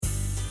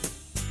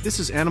This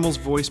is Animals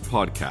Voice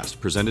podcast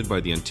presented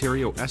by the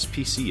Ontario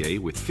SPCA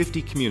with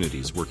 50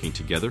 communities working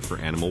together for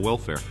animal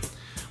welfare.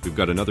 We've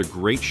got another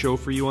great show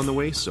for you on the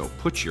way, so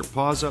put your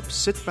paws up,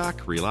 sit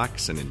back,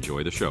 relax, and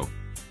enjoy the show.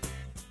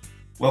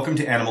 Welcome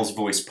to Animals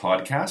Voice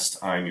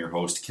podcast. I'm your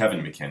host,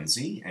 Kevin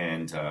McKenzie,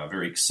 and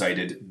very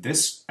excited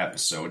this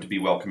episode to be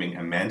welcoming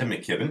Amanda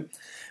McKibben,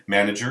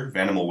 Manager of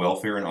Animal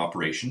Welfare and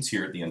Operations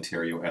here at the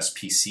Ontario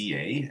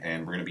SPCA,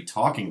 and we're going to be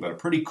talking about a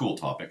pretty cool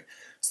topic.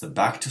 It's the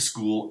Back to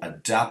School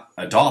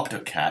Adopt a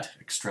Cat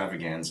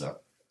Extravaganza.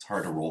 It's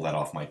hard to roll that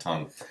off my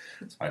tongue,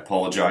 so I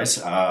apologize.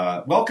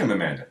 Welcome,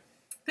 Amanda.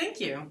 Thank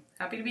you.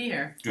 Happy to be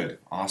here. Good.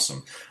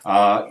 Awesome.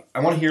 I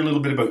want to hear a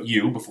little bit about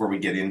you before we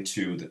get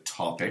into the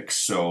topic.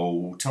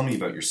 So tell me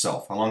about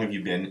yourself. How long have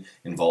you been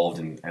involved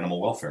in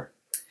animal welfare?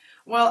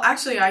 Well,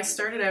 actually, I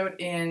started out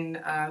in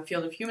the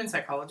field of human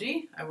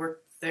psychology. I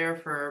worked there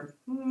for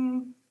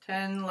 10,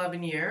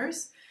 11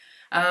 years.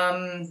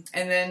 And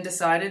then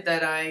decided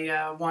that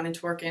I wanted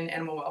to work in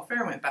animal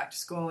welfare. I went back to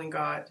school and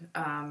got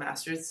a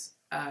master's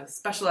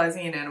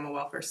specializing in animal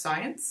welfare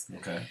science.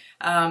 Okay.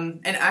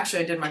 And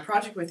actually I did my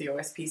project with the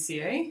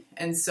OSPCA.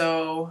 And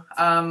so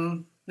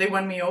they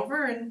won me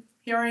over and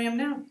here I am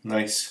now.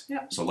 Nice.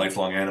 Yeah. So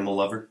lifelong animal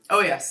lover?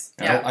 Oh, yes.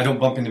 Yeah. I don't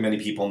bump into many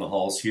people in the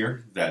halls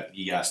here that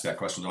you ask that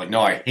question. They're like,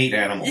 no, I hate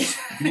animals.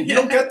 You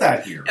don't get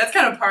that here. That's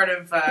kind of part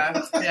of,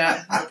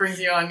 what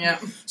brings you on, yeah.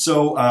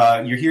 So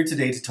you're here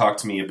today to talk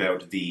to me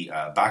about the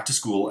Back to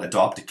School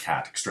Adopt a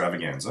Cat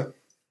Extravaganza.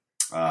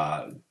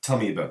 Tell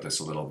me about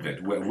this a little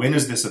bit. When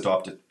is this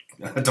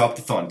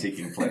Adopt-a-thon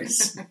taking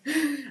place?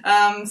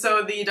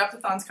 So the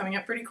Adopt-a-thon's coming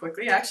up pretty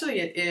quickly.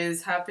 Actually, it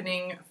is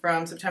happening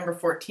from September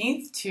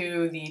 14th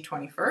to the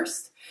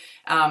 21st.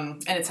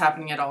 And it's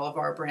happening at all of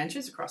our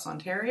branches across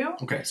Ontario.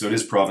 Okay, so it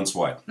is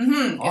province-wide.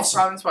 Mm-hmm. Awesome. It's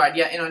province-wide,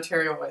 yeah, in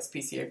Ontario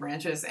SPCA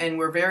branches. And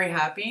we're very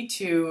happy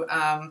to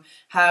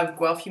have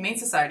Guelph Humane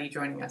Society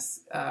joining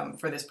us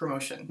for this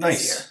promotion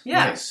this year.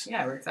 Yeah, nice.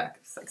 Yeah, we're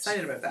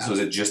excited about that. So is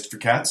it just for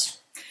cats?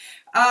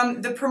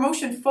 The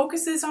promotion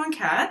focuses on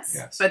cats,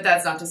 yes. But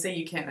that's not to say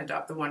you can't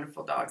adopt the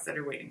wonderful dogs that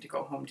are waiting to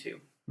go home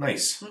too.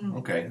 Nice. Mm-hmm.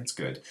 Okay, that's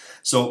good.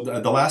 So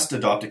the last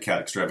Adopt a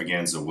Cat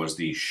Extravaganza was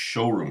the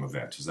showroom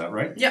event, is that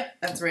right? Yeah,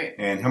 that's right.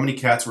 And how many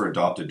cats were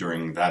adopted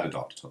during that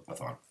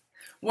Adopt-a-thon?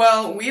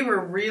 Well, we were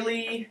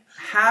really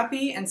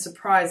happy and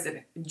surprised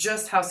at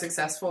just how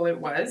successful it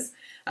was.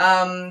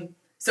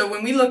 So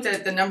when we looked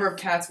at the number of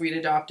cats we'd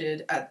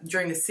adopted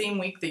during the same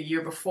week the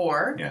year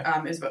before,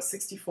 it was about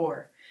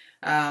 64.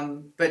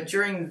 But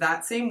during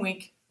that same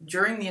week,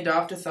 during the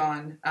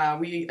Adopt-a-thon,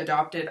 we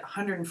adopted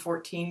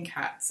 114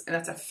 cats, and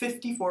that's a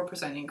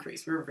 54%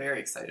 increase. We were very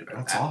excited about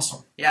that. That's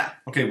awesome. Yeah.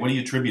 Okay, what do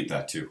you attribute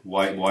that to?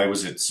 Why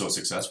was it so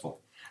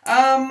successful?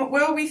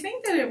 Well, we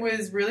think that it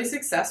was really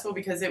successful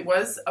because it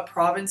was a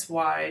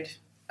province-wide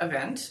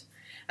event.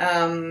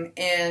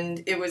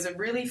 And it was a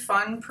really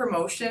fun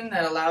promotion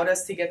that allowed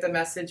us to get the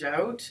message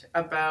out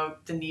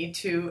about the need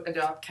to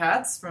adopt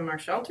cats from our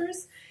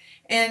shelters.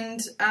 And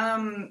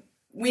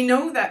we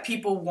know that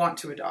people want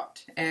to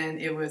adopt,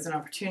 and it was an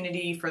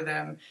opportunity for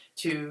them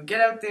to get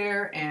out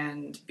there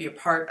and be a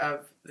part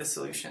of the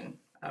solution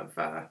of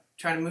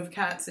trying to move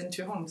cats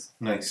into homes.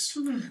 Nice.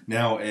 Mm-hmm.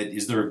 Now,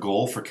 is there a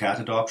goal for cat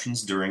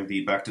adoptions during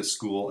the Back to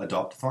School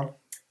Adopt-a-thon?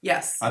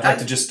 Yes. I'd like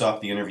to just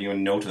stop the interview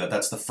and note that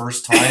that's the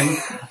first time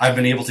I've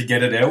been able to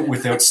get it out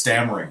without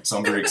stammering, so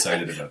I'm very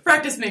excited about it.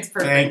 Practice makes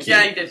perfect. Thank you.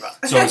 Yeah, you did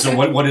well. So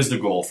what is the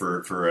goal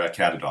for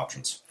cat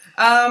adoptions?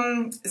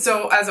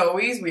 So as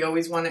always, we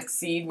always want to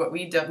exceed what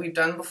we've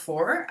done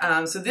before.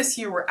 So this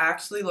year we're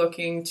actually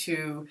looking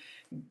to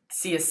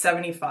see a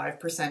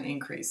 75%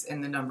 increase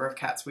in the number of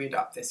cats we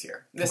adopt this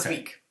year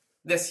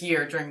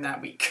during that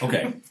week.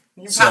 Okay.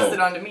 You passed it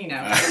on to me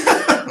now.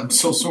 I'm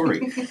so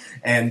sorry.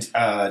 And,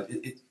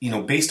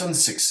 based on the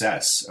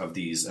success of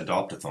these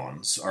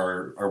adopt-a-thons,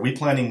 are we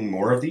planning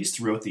more of these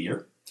throughout the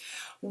year?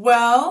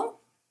 Well,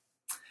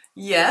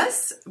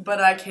 yes,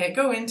 but I can't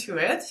go into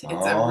it. It's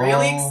a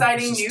really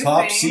exciting new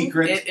top thing.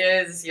 Secret. It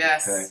is,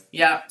 yes. Okay.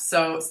 Yeah,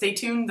 so stay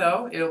tuned,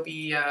 though. It'll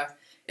be,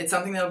 it's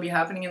something that'll be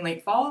happening in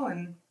late fall,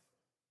 and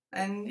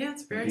yeah,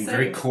 it's very Being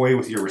exciting. very coy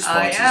with your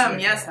responses. I am,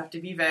 right yes, now. have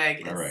to be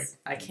vague. All right.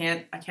 I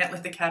can't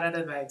let the cat out of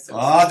the bag. So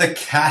the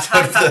cat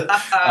out of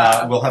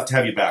the... we'll have to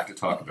have you back to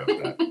talk about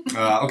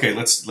that. Okay,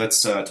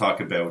 let's talk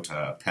about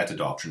pet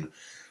adoption.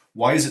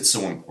 Why is it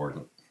so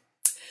important?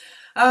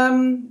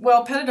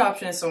 Well, pet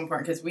adoption is so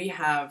important because we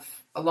have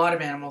a lot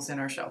of animals in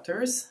our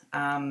shelters.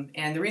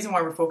 And the reason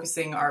why we're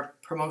focusing our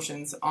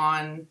promotions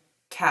on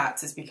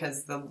cats is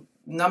because the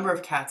number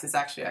of cats is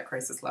actually at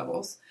crisis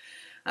levels.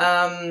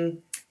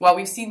 While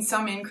we've seen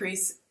some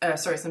decrease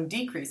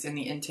in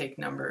the intake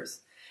numbers,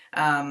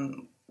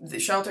 the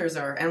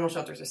animal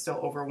shelters are still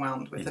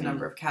overwhelmed with the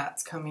number of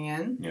cats coming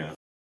in. Yeah.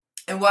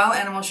 And while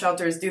animal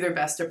shelters do their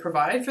best to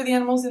provide for the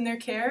animals in their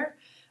care,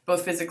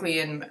 both physically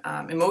and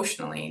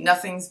emotionally,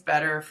 nothing's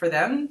better for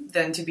them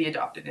than to be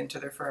adopted into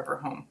their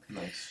forever home.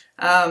 Nice.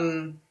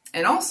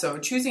 And also,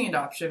 choosing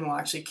adoption will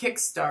actually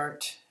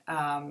kickstart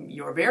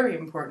your very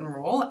important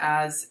role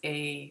as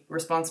a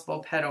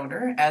responsible pet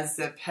owner, as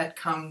the pet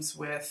comes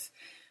with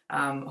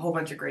a whole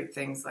bunch of great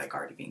things like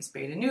already being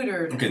spayed and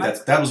neutered. Okay,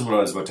 that was what I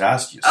was about to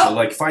ask you. So,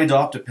 like, if I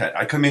adopt a pet,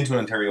 I come into an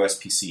Ontario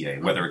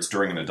SPCA, whether it's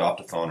during an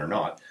adopt-a-thon or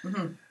not,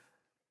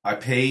 I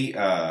pay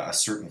a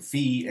certain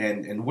fee,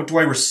 and what do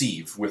I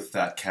receive with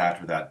that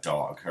cat or that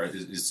dog? Are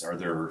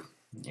there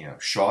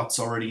shots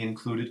already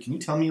included? Can you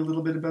tell me a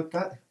little bit about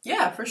that?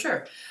 Yeah, for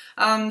sure.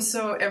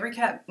 So every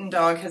cat and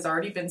dog has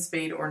already been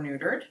spayed or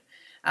neutered.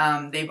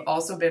 They've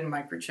also been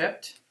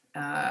microchipped,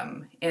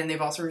 and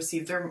they've also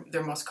received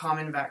their most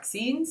common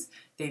vaccines.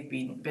 They've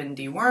been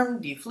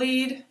dewormed,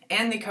 defleed,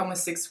 and they come with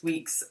 6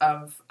 weeks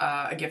of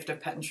a gift of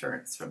pet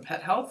insurance from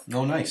Pet Health.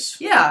 Oh, nice.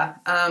 Yeah.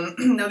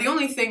 Now, the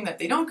only thing that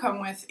they don't come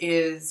with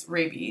is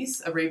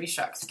rabies, a rabies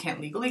shot. So you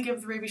can't legally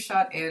give the rabies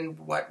shot, and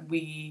what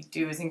we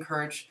do is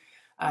encourage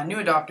new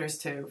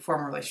adopters to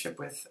form a relationship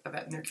with a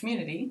vet in their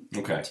community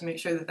to make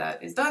sure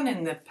that is done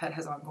and the pet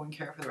has ongoing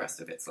care for the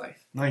rest of its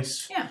life.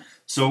 Nice. Yeah.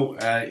 So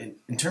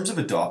in terms of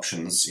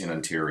adoptions in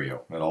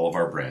Ontario at all of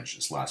our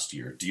branches last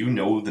year, do you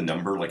know the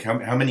number? Like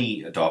how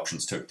many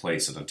adoptions took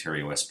place at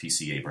Ontario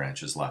SPCA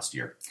branches last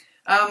year?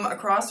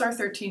 Across our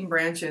 13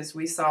 branches,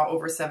 we saw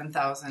over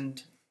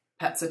 7,000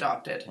 pets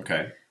adopted.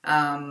 Okay.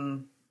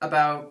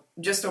 About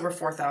just over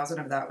 4,000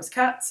 of that was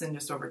cats, and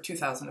just over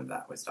 2,000 of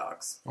that was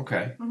dogs.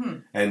 Okay.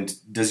 And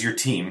does your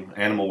team,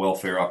 Animal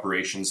Welfare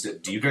Operations,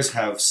 do you guys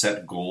have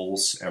set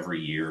goals every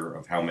year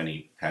of how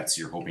many pets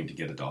you're hoping to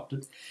get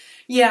adopted?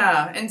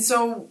 Yeah, and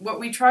so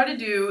what we try to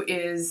do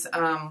is,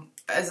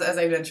 as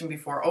I mentioned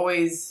before,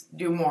 always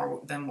do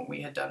more than what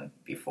we had done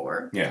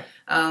before. Yeah.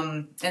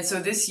 And so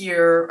this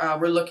year,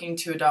 we're looking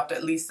to adopt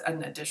at least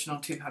an additional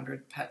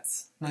 200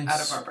 pets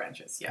out of our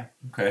branches. Yeah.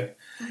 Okay.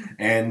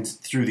 And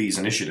through these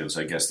initiatives,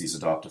 I guess these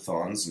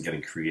adopt-a-thons and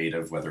getting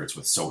creative, whether it's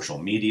with social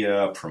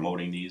media,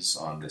 promoting these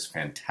on this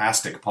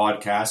fantastic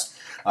podcast,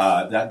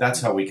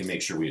 that's how we can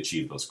make sure we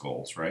achieve those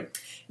goals, right?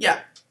 Yeah.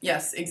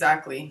 Yes,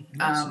 exactly.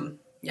 Awesome.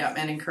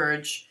 And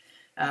encourage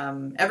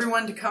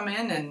everyone to come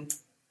in and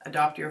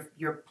adopt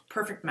your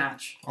perfect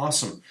match.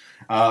 Awesome.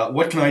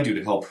 What can I do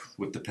to help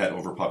with the pet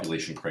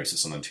overpopulation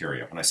crisis in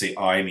Ontario? And I say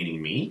I,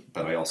 meaning me,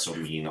 but I also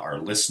mean our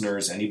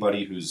listeners,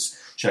 anybody who's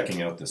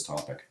checking out this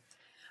topic.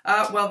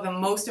 Well, the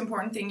most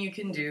important thing you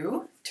can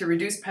do to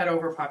reduce pet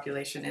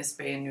overpopulation is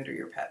spay and neuter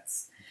your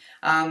pets.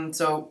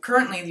 So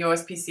currently the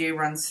OSPCA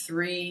runs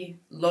 3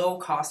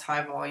 low-cost,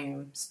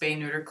 high-volume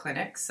spay-neuter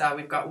clinics.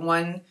 We've got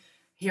one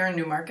here in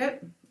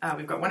Newmarket,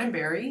 we've got one in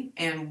Barrie,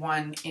 and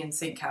one in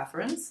St.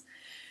 Catharines.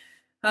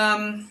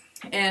 And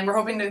we're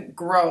hoping to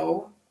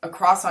grow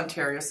across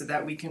Ontario so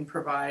that we can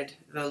provide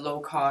the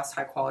low-cost,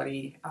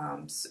 high-quality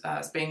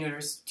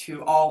spay-neuters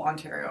to all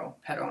Ontario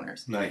pet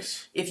owners.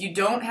 Nice. If you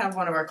don't have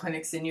one of our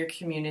clinics in your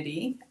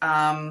community,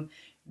 quite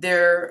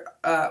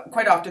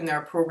often there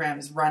are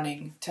programs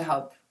running to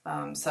help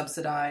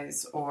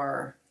subsidize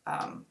or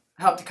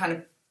help to kind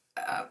of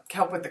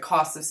help with the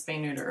cost of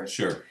spay-neuter.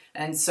 Sure.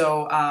 And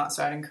so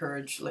I'd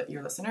encourage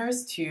your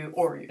listeners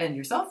and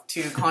yourself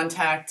to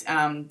contact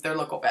their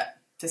local vet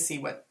to see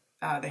what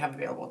they have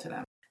available to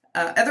them.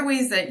 Other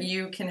ways that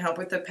you can help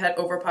with the pet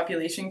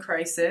overpopulation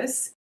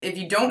crisis, if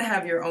you don't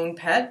have your own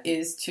pet,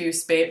 is to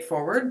spay it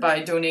forward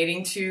by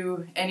donating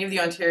to any of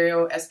the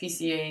Ontario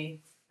SPCA.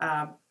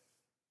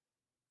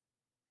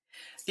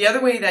 The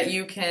other way that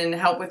you can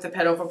help with the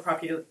pet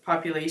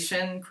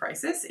overpopulation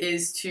crisis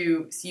is so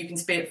you can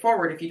spay it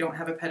forward if you don't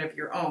have a pet of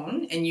your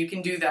own, and you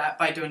can do that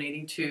by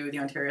donating to the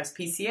Ontario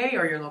SPCA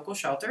or your local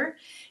shelter.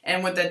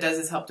 And what that does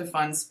is help to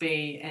fund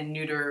spay and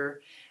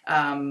neuters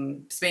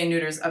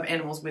of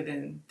animals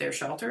within their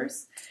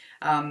shelters.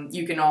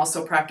 You can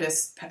also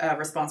practice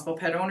responsible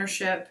pet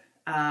ownership,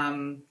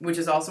 which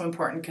is also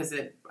important because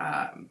it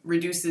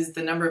reduces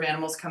the number of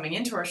animals coming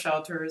into our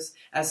shelters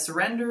as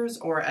surrenders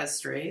or as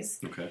strays.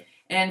 Okay.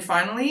 And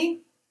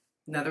finally,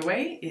 another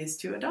way is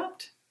to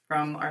adopt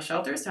from our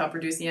shelters to help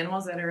reduce the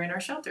animals that are in our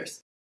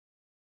shelters.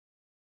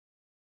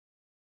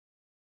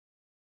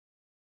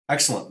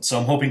 Excellent. So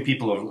I'm hoping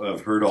people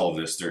have heard all of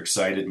this. They're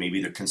excited.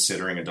 Maybe they're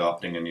considering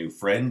adopting a new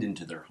friend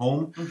into their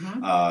home.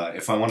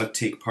 If I want to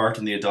take part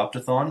in the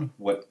Adopt-a-thon,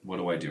 what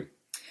do I do?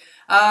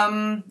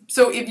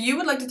 So if you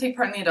would like to take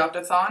part in the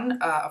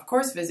Adopt-a-thon, of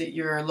course, visit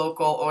your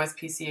local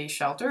OSPCA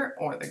shelter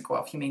or the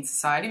Guelph Humane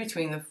Society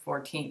between the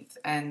 14th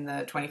and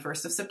the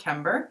 21st of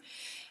September.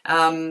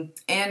 And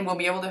we'll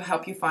be able to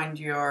help you find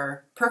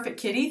your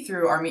perfect kitty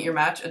through our Meet Your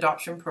Match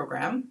adoption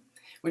program,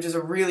 which is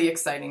a really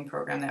exciting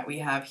program that we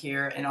have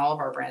here in all of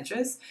our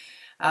branches.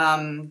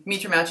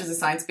 Meet Your Match is a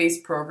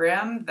science-based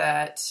program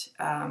that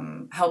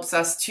helps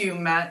us to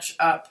match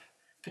up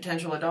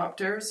potential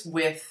adopters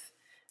with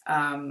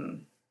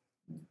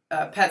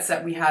pets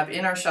that we have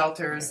in our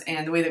shelters,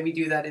 and the way that we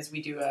do that is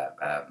we do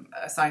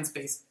a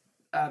science-based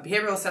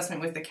behavioral assessment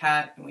with the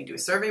cat, and we do a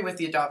survey with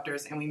the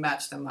adopters, and we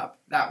match them up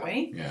that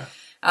way. Yeah.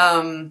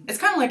 It's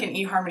kind of like an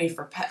eHarmony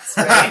for pets,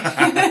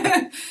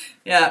 right?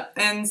 Yeah,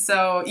 and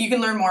so you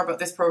can learn more about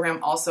this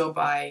program also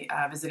by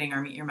visiting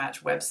our Meet Your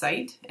Match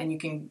website, and you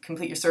can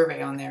complete your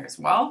survey on there as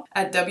well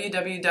at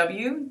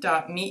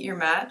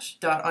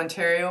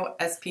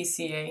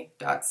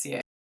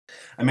www.meetyourmatch.ontariospca.ca.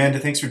 Amanda,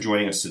 thanks for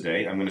joining us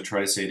today. I'm going to try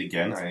to say it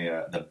again.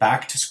 The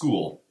Back to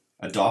School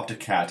Adopt a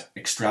Cat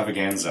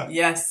Extravaganza.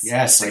 Yes,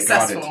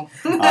 successful.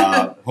 I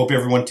got it. Hope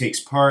everyone takes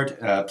part.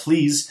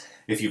 Please,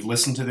 if you've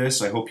listened to this,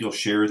 I hope you'll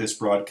share this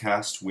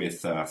broadcast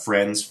with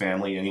friends,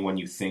 family, anyone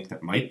you think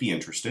that might be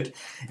interested.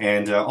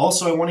 And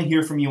also, I want to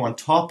hear from you on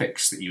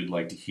topics that you'd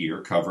like to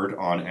hear covered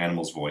on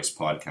Animals Voice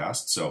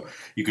podcast. So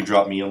you can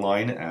drop me a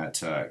line at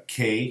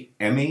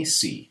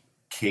KMACKENZIE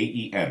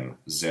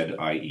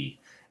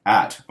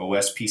at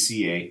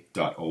ospca.on.ca.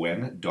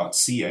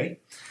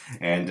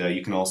 And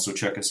you can also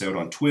check us out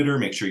on Twitter.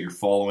 Make sure you're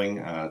following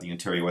the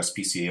Ontario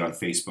SPCA on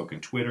Facebook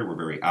and Twitter. We're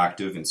very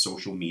active in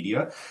social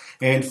media.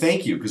 And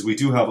thank you, because we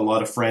do have a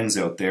lot of friends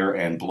out there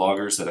and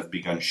bloggers that have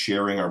begun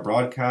sharing our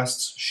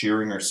broadcasts,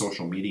 sharing our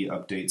social media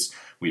updates.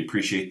 We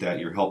appreciate that.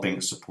 You're helping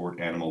support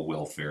animal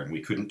welfare, and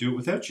we couldn't do it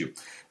without you.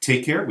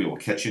 Take care. We will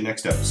catch you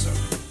next episode.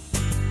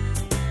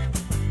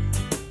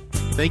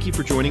 Thank you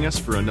for joining us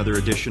for another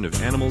edition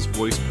of Animals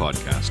Voice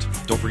Podcast.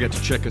 Don't forget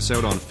to check us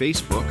out on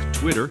Facebook,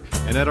 Twitter,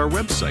 and at our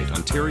website,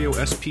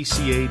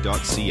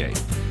 ontariospca.ca.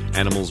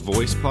 Animals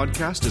Voice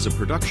Podcast is a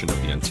production of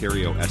the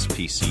Ontario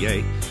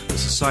SPCA. The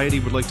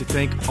Society would like to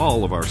thank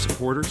all of our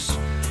supporters.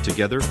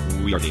 Together,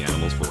 we are the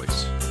Animals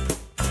Voice.